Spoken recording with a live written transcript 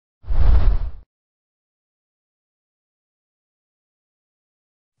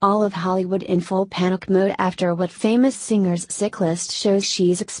All of Hollywood in full panic mode after what famous singer's sick list shows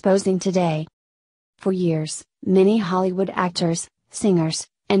she's exposing today. For years, many Hollywood actors, singers,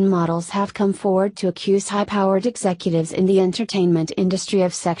 and models have come forward to accuse high-powered executives in the entertainment industry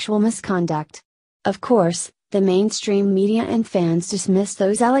of sexual misconduct. Of course, the mainstream media and fans dismiss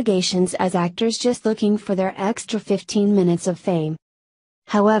those allegations as actors just looking for their extra 15 minutes of fame.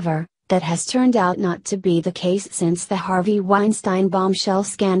 However, that has turned out not to be the case since the Harvey Weinstein bombshell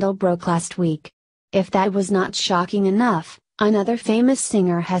scandal broke last week. If that was not shocking enough, another famous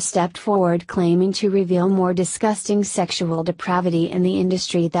singer has stepped forward claiming to reveal more disgusting sexual depravity in the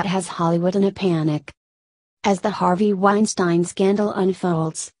industry that has Hollywood in a panic. As the Harvey Weinstein scandal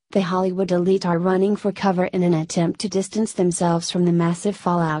unfolds, the Hollywood elite are running for cover in an attempt to distance themselves from the massive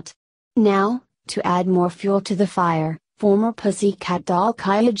fallout. Now, to add more fuel to the fire, former Pussycat doll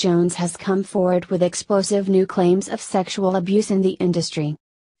Kaya Jones has come forward with explosive new claims of sexual abuse in the industry.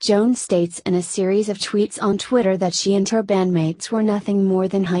 Jones states in a series of tweets on Twitter that she and her bandmates were nothing more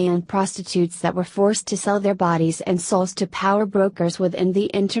than high-end prostitutes that were forced to sell their bodies and souls to power brokers within the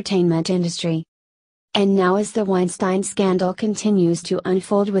entertainment industry. And now as the Weinstein scandal continues to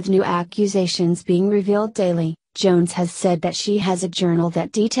unfold with new accusations being revealed daily, Jones has said that she has a journal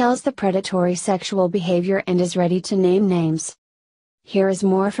that details the predatory sexual behavior and is ready to name names. Here is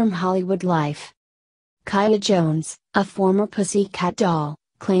more from Hollywood Life. Kaya Jones, a former Pussycat doll,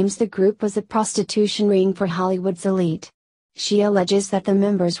 claims the group was a prostitution ring for Hollywood's elite. She alleges that the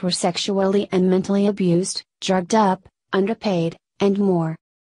members were sexually and mentally abused, drugged up, underpaid, and more.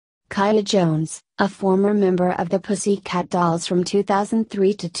 Kaya Jones, a former member of the Pussycat Dolls from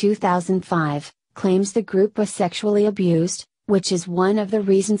 2003 to 2005, claims the group was sexually abused, which is one of the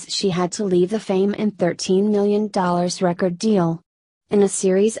reasons she had to leave the Fame and $13 million record deal. In a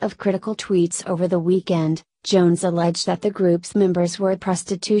series of critical tweets over the weekend, Jones alleged that the group's members were a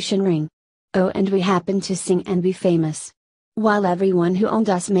prostitution ring. "Oh, and we happened to sing and be famous. While everyone who owned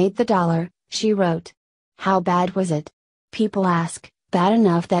us made the dollar," she wrote. "How bad was it? People ask, bad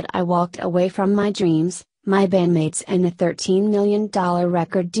enough that I walked away from my dreams, my bandmates and a $13 million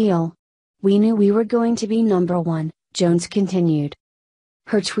record deal. We knew we were going to be number one," Jones continued.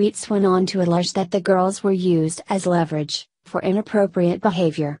 Her tweets went on to allege that the girls were used as leverage for inappropriate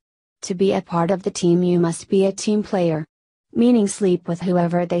behavior. "To be a part of the team you must be a team player. Meaning sleep with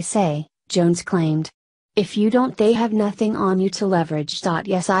whoever they say," Jones claimed. "If you don't they have nothing on you to leverage."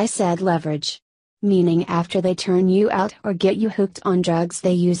 Yes, I said leverage. Meaning after they turn you out or get you hooked on drugs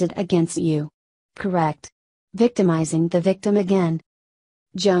they use it against you. Correct. Victimizing the victim again.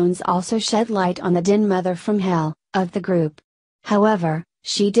 Jones also shed light on the den mother from hell of the group. However,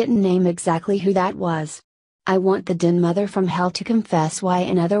 she didn't name exactly who that was. "I want the den mother from hell to confess why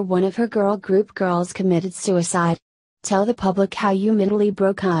another one of her girl group girls committed suicide. Tell the public how you mentally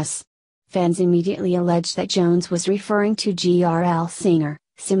broke us." Fans immediately alleged that Jones was referring to GRL singer,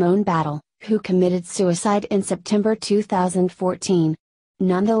 Simone Battle, who committed suicide in September 2014.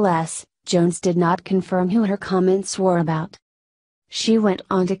 Nonetheless, Jones did not confirm who her comments were about. She went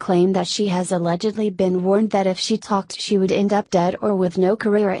on to claim that she has allegedly been warned that if she talked she would end up dead or with no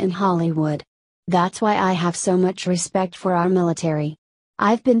career in Hollywood. "That's why I have so much respect for our military.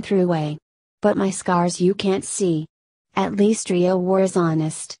 I've been through way. But my scars you can't see. At least real war is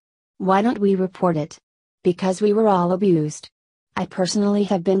honest. Why don't we report it? Because we were all abused. I personally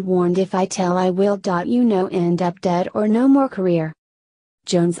have been warned if I tell I will. End up dead or no more career."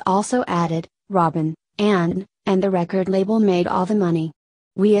 Jones also added, "Robin, Ann, and the record label made all the money.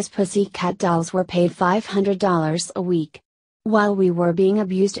 We as Pussycat Dolls were paid $500 a week. While we were being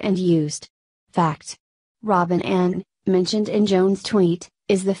abused and used." Fact. Robin Ann, mentioned in Jones' tweet,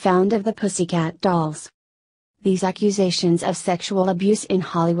 is the founder of the Pussycat Dolls. These accusations of sexual abuse in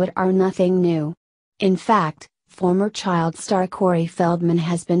Hollywood are nothing new. In fact, former child star Corey Feldman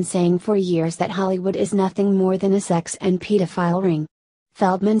has been saying for years that Hollywood is nothing more than a sex and pedophile ring.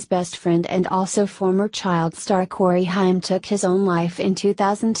 Feldman's best friend and also former child star Corey Haim took his own life in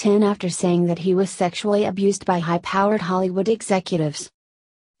 2010 after saying that he was sexually abused by high-powered Hollywood executives.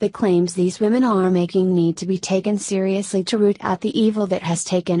 The claims these women are making need to be taken seriously to root out the evil that has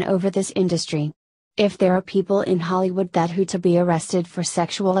taken over this industry. If there are people in Hollywood that who to be arrested for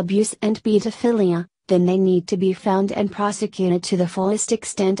sexual abuse and pedophilia, then they need to be found and prosecuted to the fullest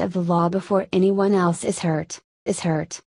extent of the law before anyone else is hurt.